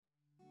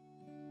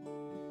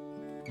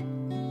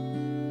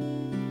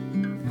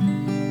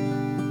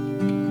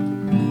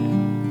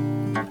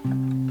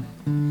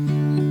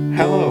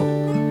Hello,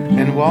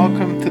 and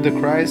welcome to the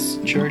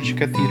Christ Church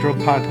Cathedral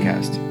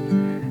podcast.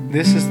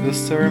 This is the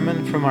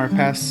sermon from our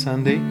past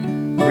Sunday,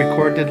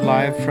 recorded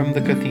live from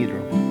the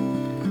cathedral.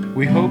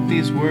 We hope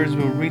these words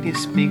will really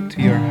speak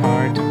to your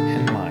heart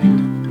and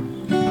mind.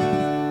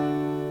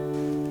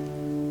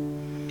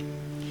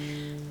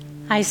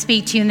 I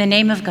speak to you in the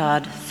name of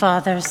God,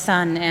 Father,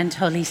 Son, and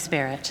Holy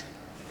Spirit.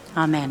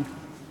 Amen.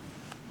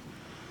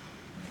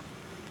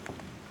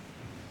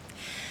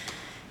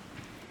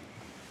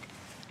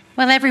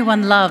 Well,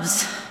 everyone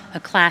loves a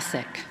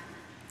classic,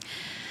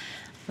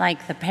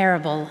 like the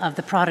parable of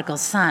the prodigal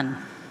son.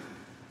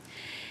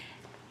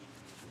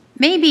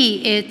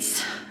 Maybe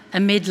it's a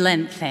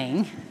mid-Lent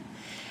thing,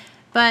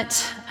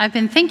 but I've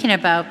been thinking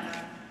about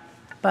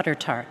butter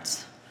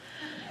tarts.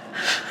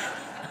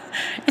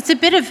 I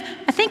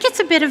think it's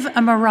a bit of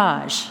a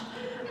mirage.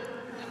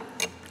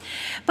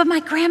 But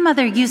my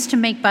grandmother used to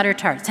make butter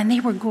tarts, and they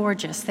were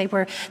gorgeous. They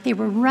were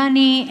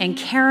runny and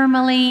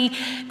caramelly.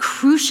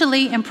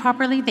 Crucially and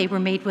properly, they were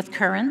made with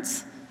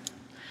currants.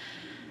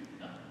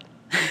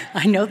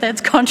 I know that's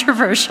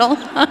controversial.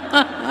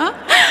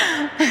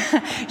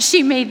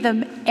 She made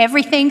them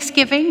every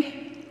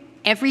Thanksgiving,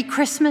 every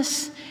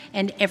Christmas,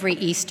 and every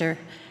Easter,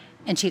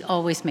 and she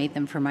always made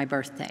them for my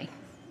birthday.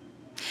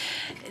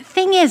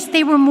 Thing is,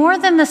 they were more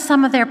than the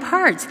sum of their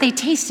parts. They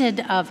tasted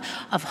of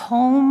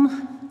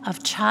home,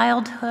 of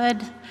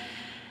childhood,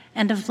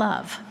 and of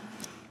love.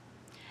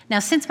 Now,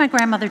 since my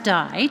grandmother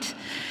died,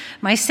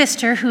 my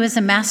sister, who is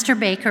a master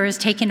baker, has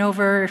taken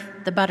over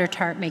the butter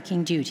tart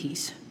making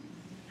duties.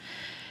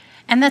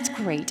 And that's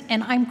great,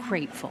 and I'm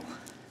grateful.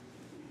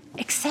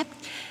 Except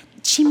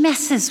she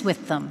messes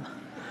with them.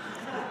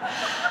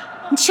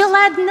 And she'll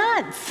add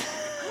nuts.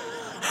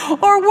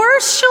 Or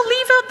worse, she'll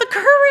leave out the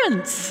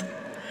currants.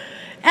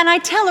 And I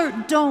tell her,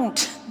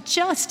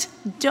 just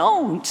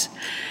don't.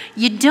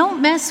 You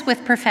don't mess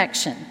with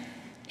perfection.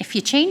 If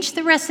you change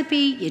the recipe,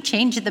 you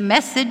change the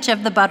message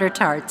of the butter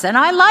tarts. And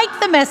I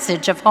like the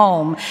message of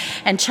home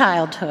and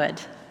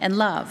childhood and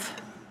love.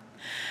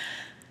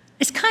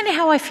 It's kind of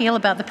how I feel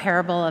about the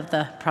parable of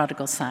the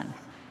prodigal son.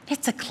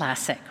 It's a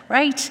classic,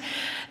 right?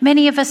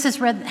 Many of us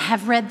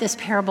have read this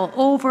parable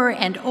over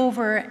and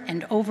over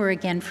and over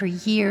again for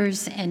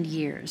years and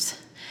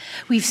years.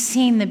 We've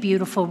seen the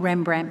beautiful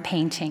Rembrandt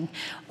painting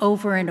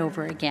over and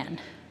over again.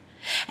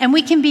 And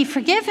we can be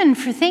forgiven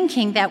for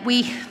thinking that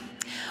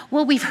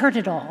we've heard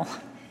it all,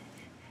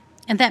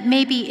 and that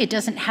maybe it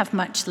doesn't have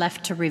much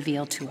left to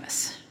reveal to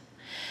us.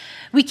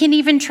 We can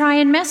even try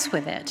and mess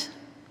with it.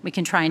 We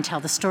can try and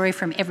tell the story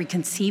from every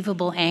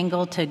conceivable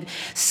angle to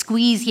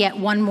squeeze yet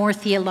one more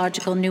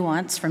theological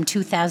nuance from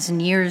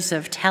 2,000 years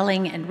of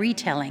telling and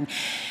retelling.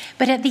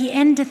 But at the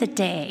end of the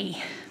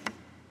day,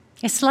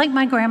 it's like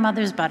my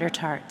grandmother's butter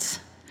tarts.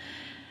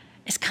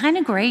 It's kind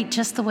of great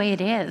just the way it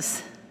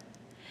is.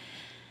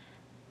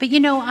 But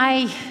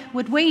I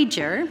would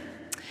wager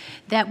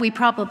that we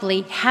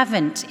probably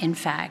haven't, in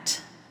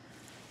fact,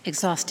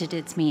 exhausted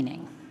its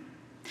meaning.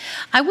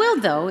 I will,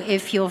 though,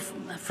 if you'll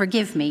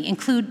forgive me,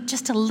 include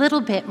just a little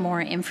bit more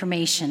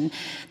information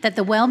that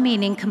the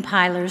well-meaning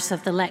compilers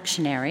of the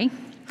lectionary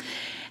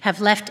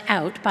have left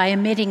out by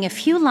omitting a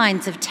few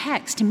lines of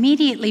text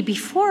immediately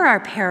before our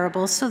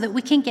parable so that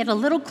we can get a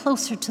little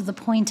closer to the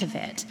point of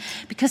it,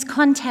 because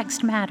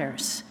context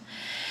matters.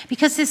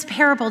 Because this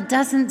parable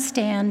doesn't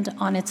stand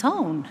on its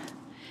own.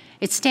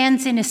 It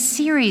stands in a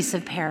series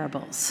of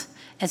parables,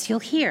 as you'll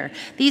hear.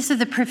 These are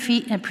the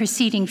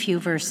preceding few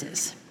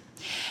verses.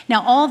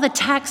 Now, all the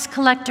tax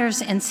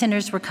collectors and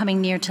sinners were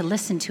coming near to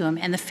listen to him,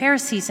 and the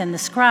Pharisees and the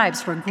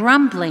scribes were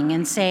grumbling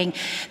and saying,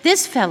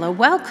 "This fellow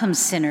welcomes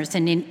sinners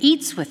and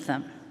eats with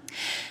them."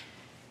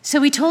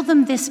 So he told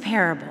them this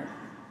parable.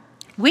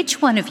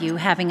 "Which one of you,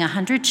 having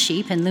 100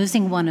 sheep and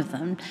losing one of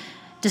them,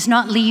 does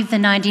not leave the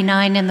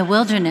 99 in the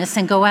wilderness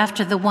and go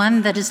after the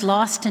one that is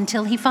lost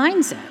until he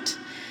finds it?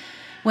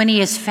 When he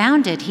has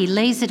found it, he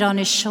lays it on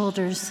his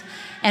shoulders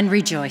and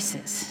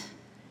rejoices.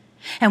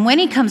 And when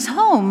he comes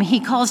home,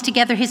 he calls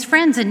together his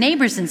friends and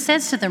neighbors and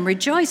says to them,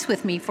 'Rejoice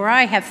with me, for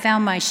I have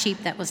found my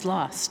sheep that was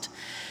lost.'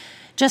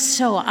 Just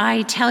so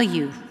I tell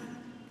you,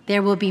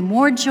 there will be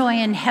more joy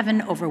in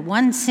heaven over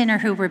one sinner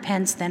who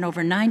repents than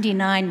over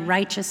 99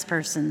 righteous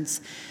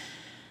persons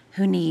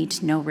who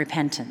need no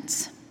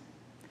repentance.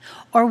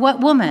 Or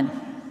what woman,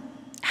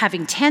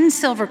 having 10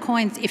 silver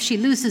coins, if she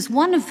loses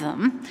one of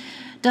them,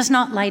 does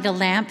not light a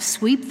lamp,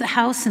 sweep the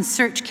house, and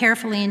search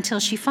carefully until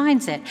she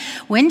finds it?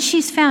 When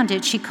she's found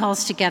it, she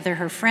calls together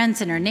her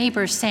friends and her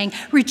neighbors, saying,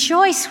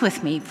 'Rejoice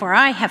with me, for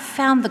I have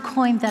found the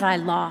coin that I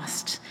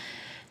lost.'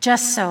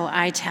 Just so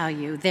I tell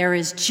you, there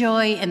is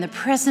joy in the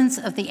presence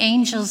of the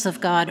angels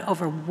of God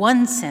over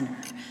one sinner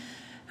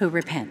who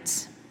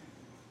repents."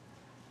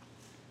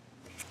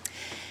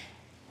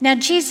 Now,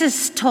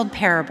 Jesus told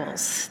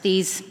parables,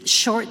 these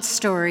short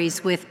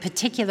stories with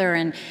particular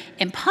and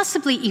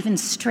possibly even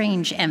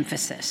strange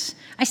emphasis.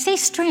 I say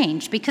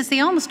strange because they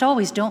almost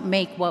always don't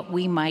make what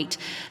we might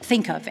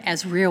think of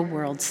as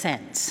real-world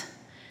sense.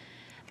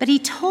 But he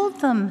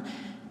told them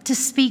to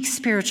speak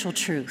spiritual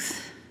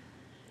truth,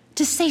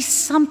 to say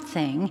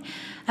something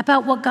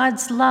about what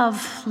God's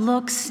love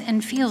looks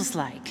and feels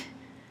like,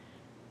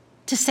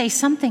 to say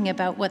something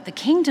about what the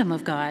kingdom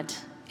of God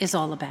is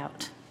all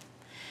about.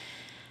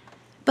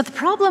 But the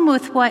problem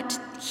with what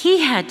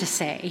he had to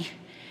say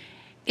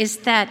is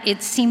that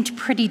it seemed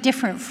pretty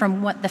different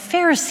from what the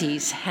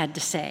Pharisees had to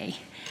say.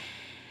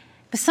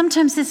 But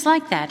sometimes it's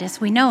like that,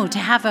 as we know. To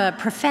have a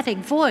prophetic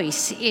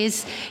voice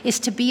is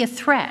to be a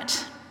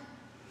threat.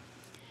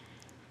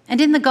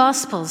 And in the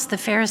Gospels, the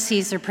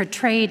Pharisees are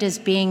portrayed as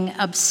being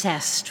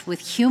obsessed with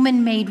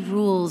human-made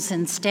rules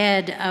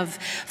instead of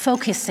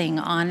focusing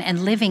on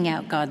and living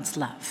out God's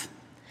love.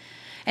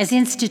 As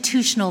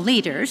institutional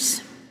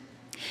leaders,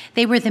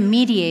 they were the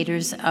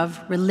mediators of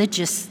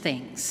religious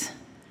things,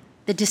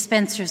 the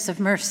dispensers of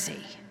mercy,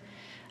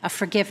 of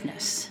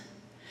forgiveness,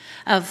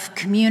 of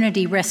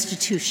community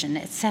restitution,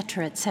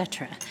 etc.,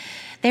 etc.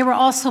 They were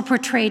also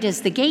portrayed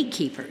as the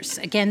gatekeepers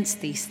against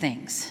these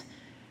things,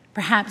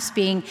 perhaps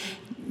being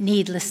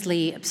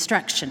needlessly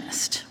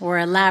obstructionist or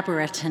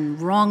elaborate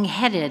and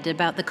wrong-headed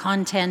about the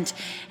content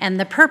and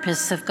the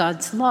purpose of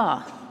God's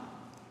law,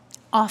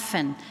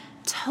 often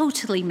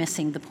totally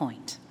missing the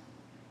point.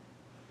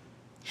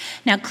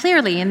 Now,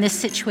 clearly, in this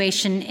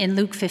situation in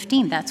Luke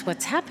 15, that's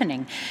what's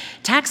happening.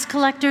 Tax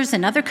collectors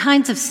and other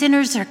kinds of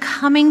sinners are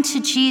coming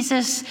to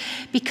Jesus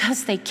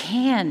because they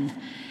can,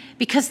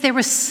 because there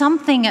was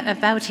something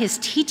about his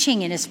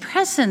teaching and his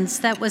presence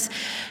that was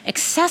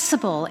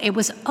accessible. It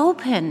was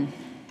open.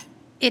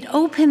 It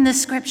opened the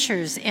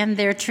scriptures and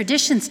their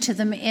traditions to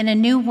them in a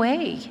new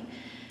way.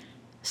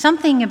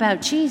 Something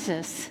about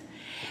Jesus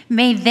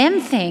made them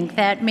think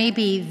that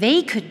maybe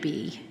they could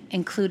be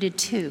included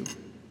too.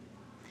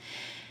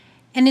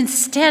 And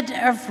instead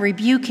of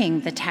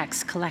rebuking the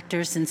tax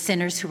collectors and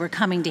sinners who were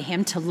coming to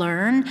him to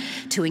learn,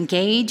 to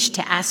engage,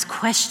 to ask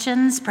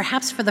questions,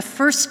 perhaps for the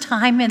first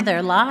time in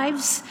their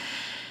lives,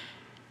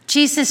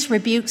 Jesus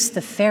rebukes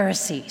the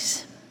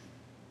Pharisees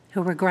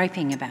who were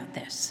griping about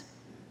this.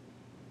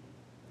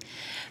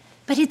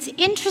 But it's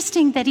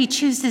interesting that he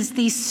chooses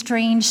these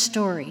strange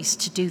stories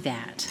to do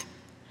that.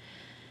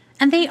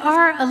 And they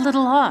are a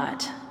little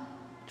odd.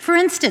 For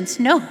instance,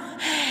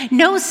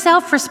 no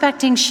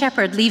self-respecting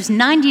shepherd leaves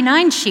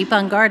 99 sheep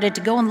unguarded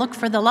to go and look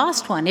for the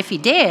lost one. If he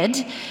did,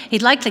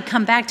 he'd likely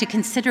come back to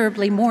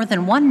considerably more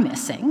than one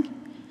missing.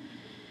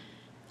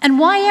 And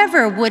why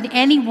ever would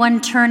anyone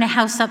turn a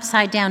house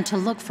upside down to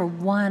look for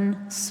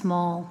one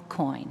small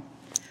coin,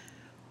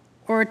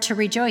 or to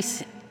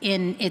rejoice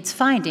in its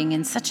finding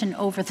in such an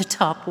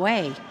over-the-top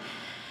way?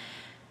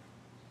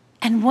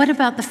 And what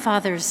about the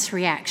Father's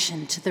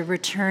reaction to the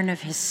return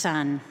of his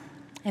Son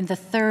in the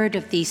third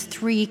of these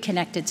three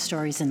connected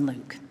stories in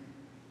Luke?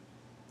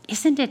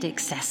 Isn't it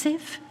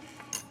excessive?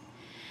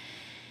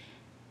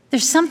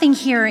 There's something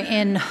here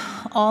in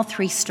all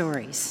three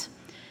stories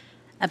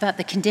about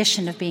the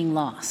condition of being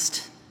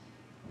lost.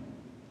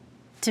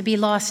 To be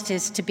lost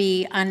is to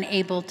be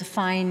unable to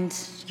find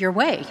your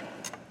way.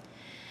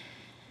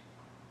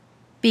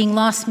 Being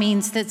lost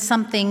means that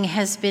something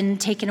has been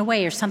taken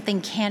away or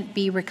something can't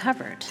be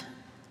recovered.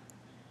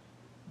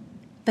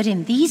 But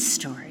in these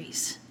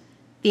stories,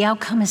 the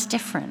outcome is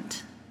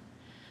different.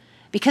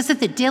 Because of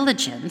the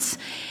diligence,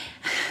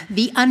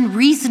 the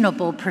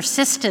unreasonable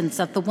persistence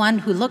of the one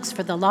who looks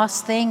for the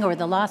lost thing or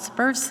the lost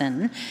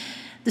person,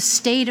 the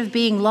state of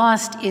being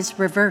lost is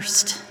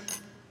reversed.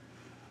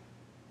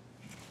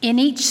 In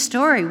each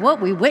story,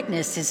 what we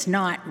witness is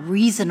not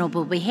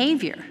reasonable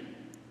behavior.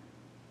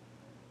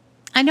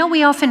 I know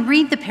we often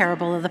read the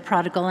parable of the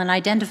prodigal and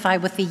identify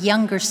with the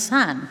younger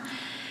son.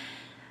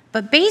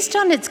 But based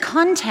on its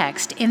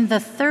context in the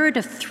third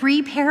of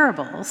three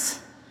parables,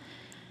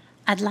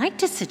 I'd like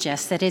to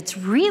suggest that it's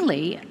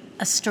really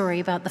a story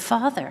about the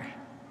Father.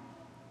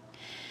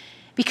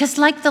 Because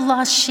like the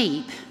lost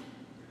sheep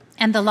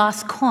and the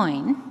lost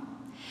coin,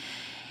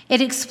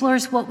 it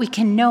explores what we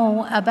can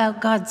know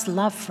about God's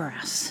love for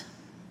us.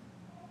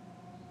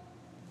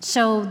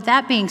 So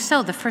that being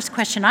so, the first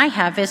question I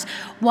have is,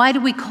 why do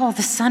we call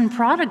the son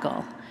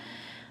prodigal?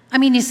 I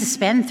mean, he's a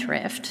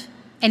spendthrift,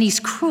 and he's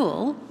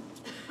cruel.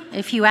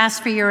 If you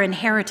ask for your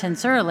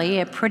inheritance early,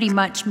 it pretty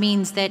much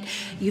means that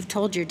you've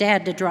told your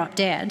dad to drop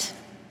dead.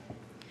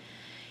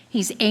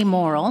 He's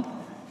amoral.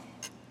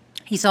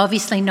 He's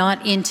obviously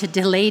not into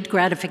delayed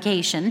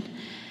gratification.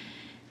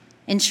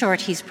 In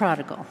short, he's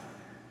prodigal.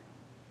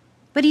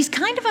 But he's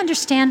kind of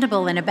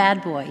understandable in a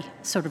bad boy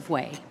sort of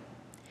way.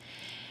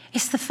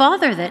 It's the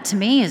Father that, to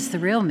me, is the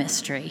real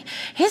mystery.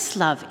 His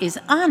love is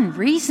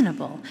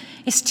unreasonable.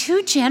 It's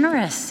too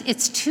generous.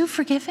 It's too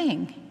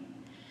forgiving.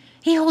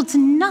 He holds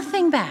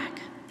nothing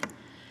back.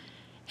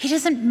 He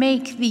doesn't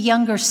make the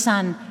younger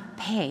son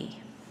pay.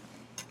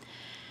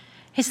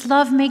 His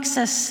love makes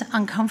us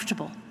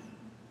uncomfortable,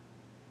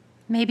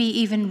 maybe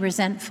even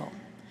resentful.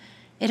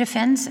 It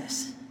offends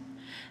us.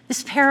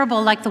 This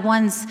parable, like the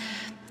ones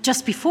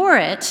just before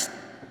it,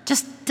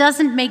 just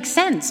doesn't make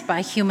sense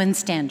by human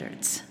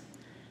standards.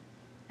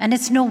 And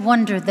it's no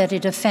wonder that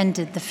it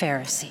offended the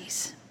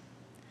Pharisees.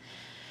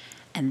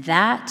 And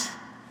that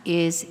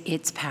is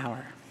its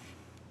power.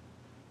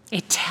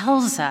 It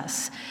tells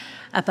us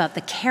about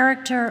the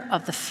character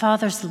of the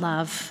Father's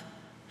love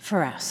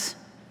for us.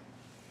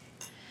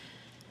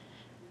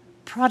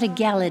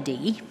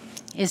 Prodigality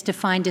is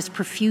defined as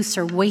profuse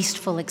or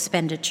wasteful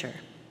expenditure.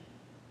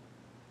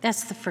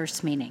 That's the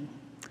first meaning.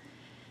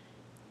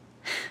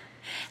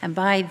 And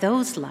by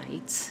those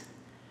lights,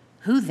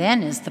 who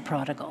then is the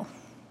prodigal?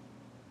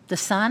 The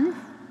Son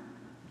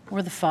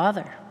or the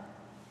Father?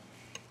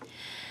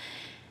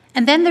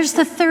 And then there's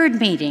the third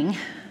meaning,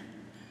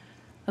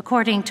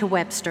 according to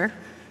Webster,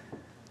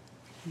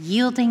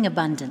 yielding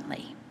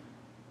abundantly.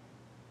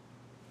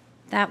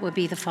 That would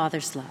be the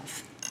Father's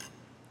love.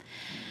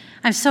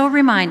 I'm so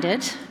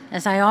reminded,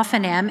 as I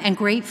often am, and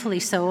gratefully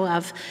so,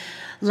 of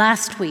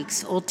last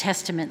week's Old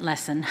Testament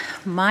lesson.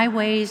 My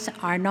ways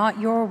are not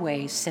your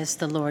ways, says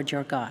the Lord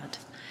your God.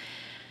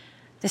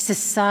 This is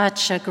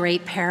such a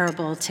great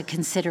parable to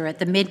consider at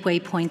the midway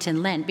point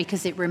in Lent,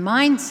 because it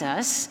reminds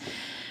us,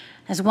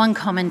 as one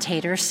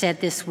commentator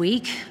said this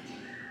week,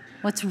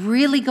 what's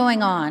really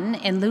going on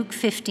in Luke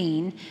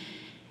 15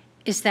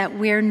 is that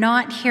we're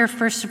not here,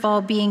 first of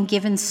all, being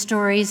given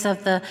stories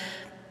of the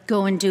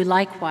go and do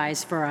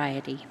likewise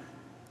variety.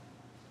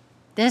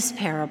 This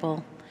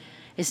parable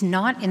is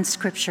not in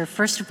Scripture,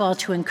 first of all,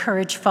 to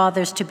encourage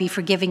fathers to be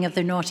forgiving of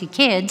their naughty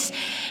kids,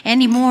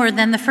 any more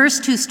than the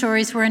first two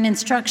stories were an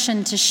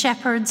instruction to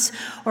shepherds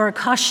or a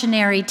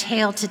cautionary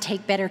tale to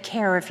take better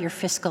care of your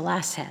fiscal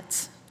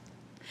assets.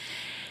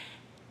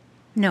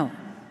 No,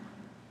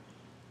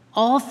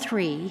 all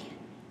three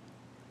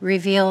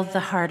reveal the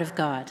heart of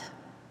God,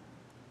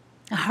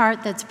 a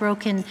heart that's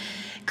broken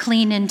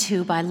clean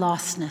into by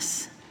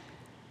lostness,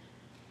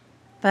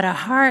 but a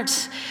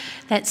heart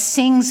that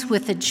sings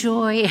with a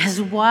joy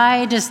as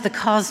wide as the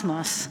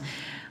cosmos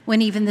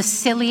when even the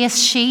silliest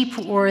sheep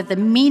or the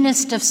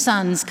meanest of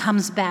sons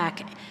comes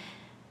back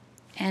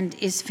and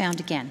is found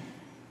again.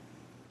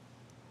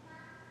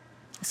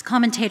 This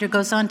commentator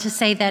goes on to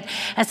say that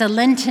as a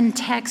Lenten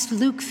text,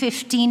 Luke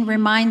 15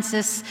 reminds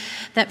us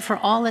that for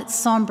all its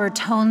somber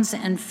tones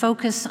and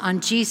focus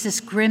on Jesus'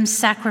 grim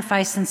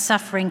sacrifice and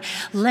suffering,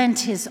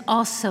 Lent is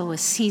also a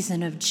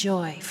season of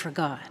joy for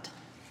God.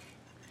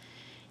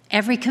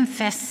 Every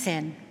confessed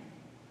sin,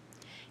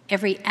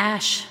 every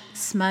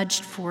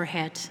ash-smudged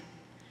forehead,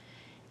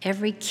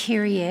 every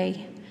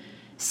Kyrie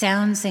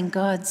sounds in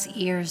God's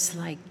ears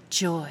like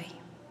joy,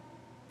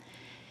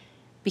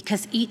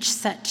 because each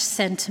such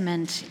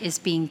sentiment is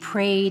being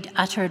prayed,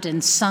 uttered,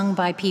 and sung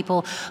by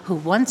people who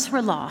once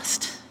were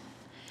lost,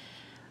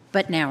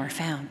 but now are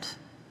found.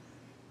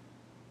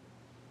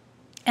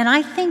 And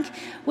I think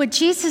what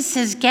Jesus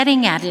is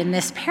getting at in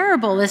this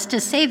parable is to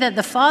say that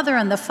the Father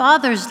and the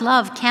Father's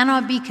love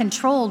cannot be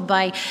controlled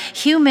by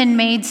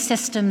human-made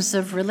systems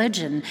of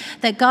religion,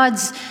 that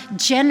God's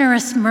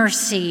generous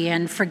mercy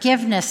and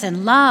forgiveness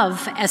and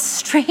love, as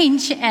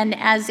strange and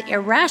as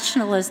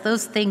irrational as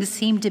those things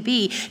seem to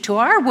be to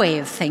our way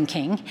of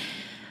thinking,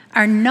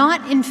 are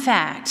not in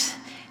fact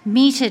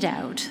meted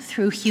out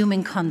through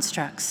human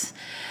constructs.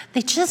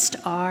 They just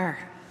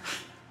are.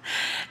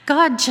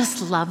 God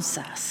just loves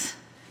us.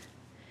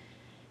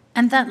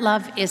 And that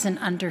love isn't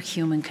under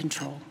human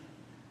control.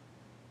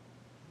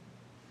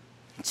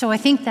 So I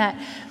think that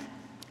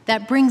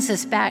brings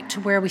us back to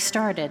where we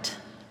started,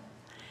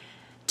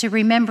 to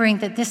remembering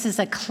that this is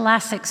a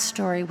classic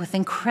story with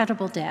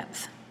incredible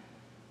depth.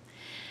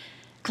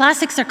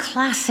 Classics are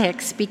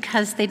classics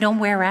because they don't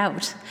wear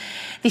out.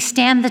 They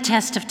stand the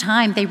test of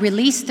time. They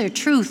release their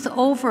truth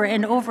over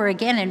and over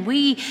again, and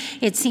we,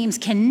 it seems,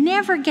 can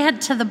never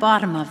get to the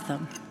bottom of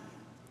them.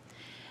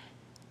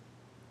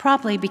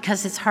 Probably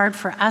because it's hard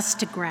for us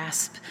to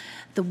grasp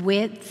the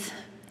width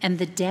and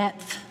the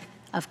depth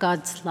of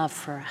God's love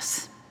for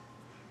us.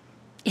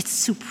 It's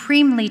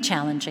supremely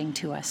challenging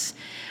to us.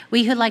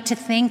 We who like to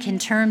think in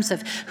terms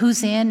of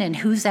who's in and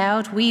who's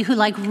out, we who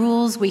like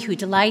rules, we who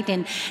delight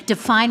in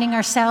defining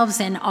ourselves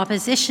in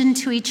opposition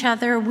to each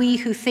other, we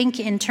who think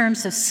in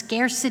terms of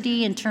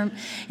scarcity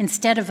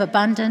instead of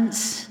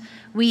abundance,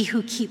 we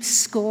who keep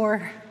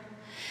score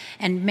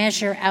and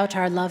measure out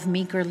our love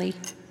meagerly.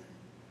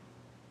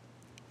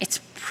 It's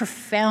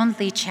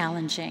profoundly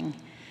challenging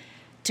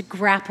to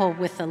grapple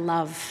with a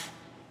love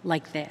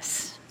like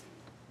this.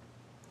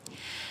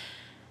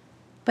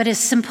 But as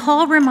St.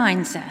 Paul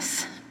reminds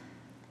us,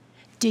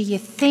 do you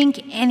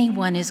think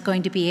anyone is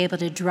going to be able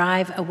to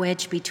drive a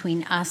wedge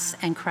between us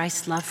and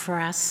Christ's love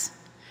for us?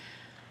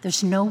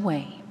 There's no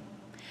way.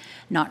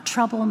 Not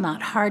trouble,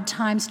 not hard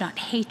times, not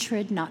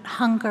hatred, not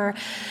hunger,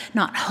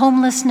 not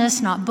homelessness,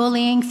 not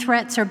bullying,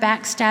 threats, or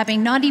backstabbing,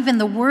 not even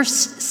the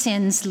worst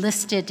sins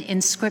listed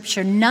in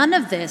Scripture. None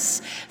of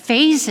this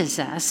phases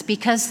us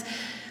because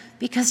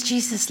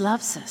Jesus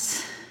loves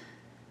us.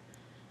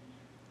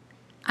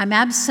 I'm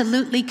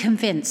absolutely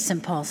convinced,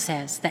 St. Paul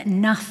says, that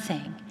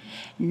nothing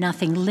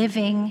nothing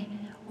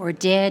living or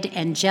dead,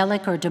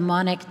 angelic or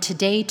demonic,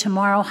 today,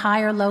 tomorrow,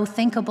 high or low,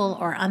 thinkable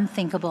or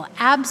unthinkable.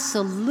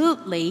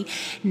 Absolutely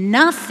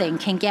nothing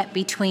can get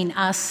between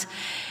us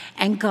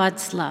and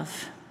God's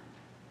love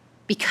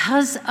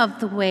because of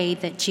the way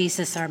that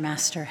Jesus, our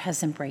Master,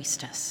 has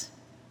embraced us.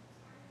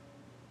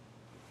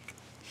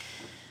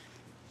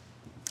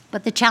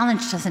 But the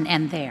challenge doesn't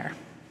end there,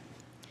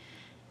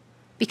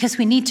 because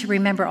we need to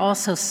remember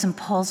also St.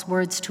 Paul's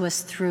words to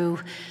us through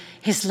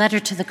his letter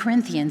to the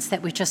Corinthians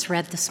that we just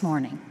read this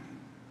morning.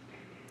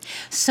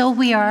 So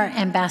we are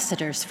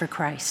ambassadors for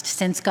Christ.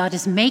 Since God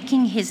is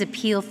making his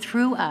appeal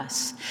through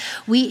us,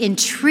 we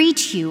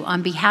entreat you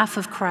on behalf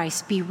of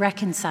Christ, be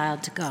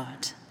reconciled to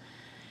God.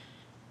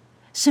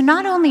 So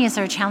not only is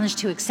our challenge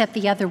to accept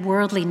the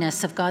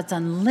otherworldliness of God's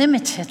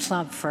unlimited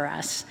love for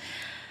us,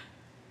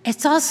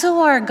 it's also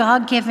our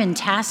God-given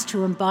task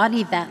to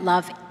embody that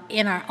love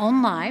in our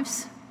own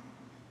lives,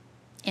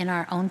 in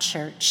our own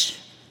church,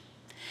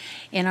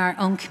 in our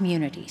own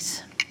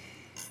communities.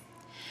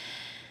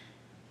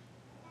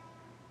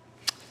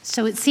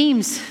 So it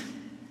seems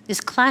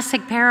this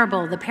classic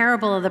parable, the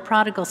parable of the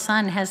prodigal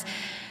son, has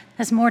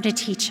more to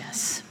teach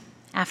us,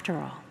 after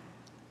all.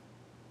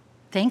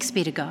 Thanks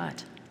be to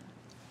God.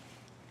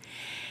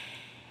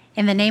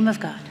 In the name of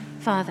God,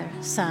 Father,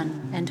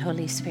 Son, and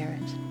Holy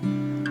Spirit.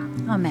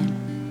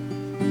 Amen.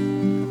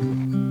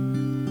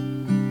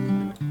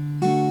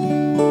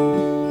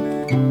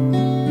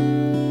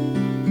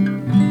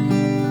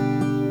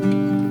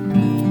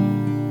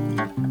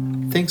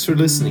 Thanks for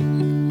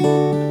listening.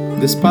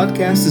 This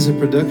podcast is a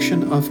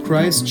production of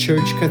Christ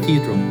Church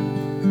Cathedral.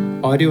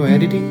 Audio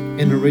editing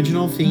and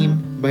original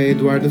theme by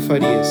Eduardo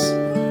Farias.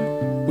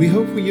 We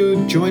hope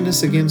you join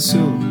us again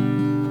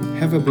soon.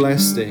 Have a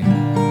blessed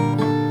day.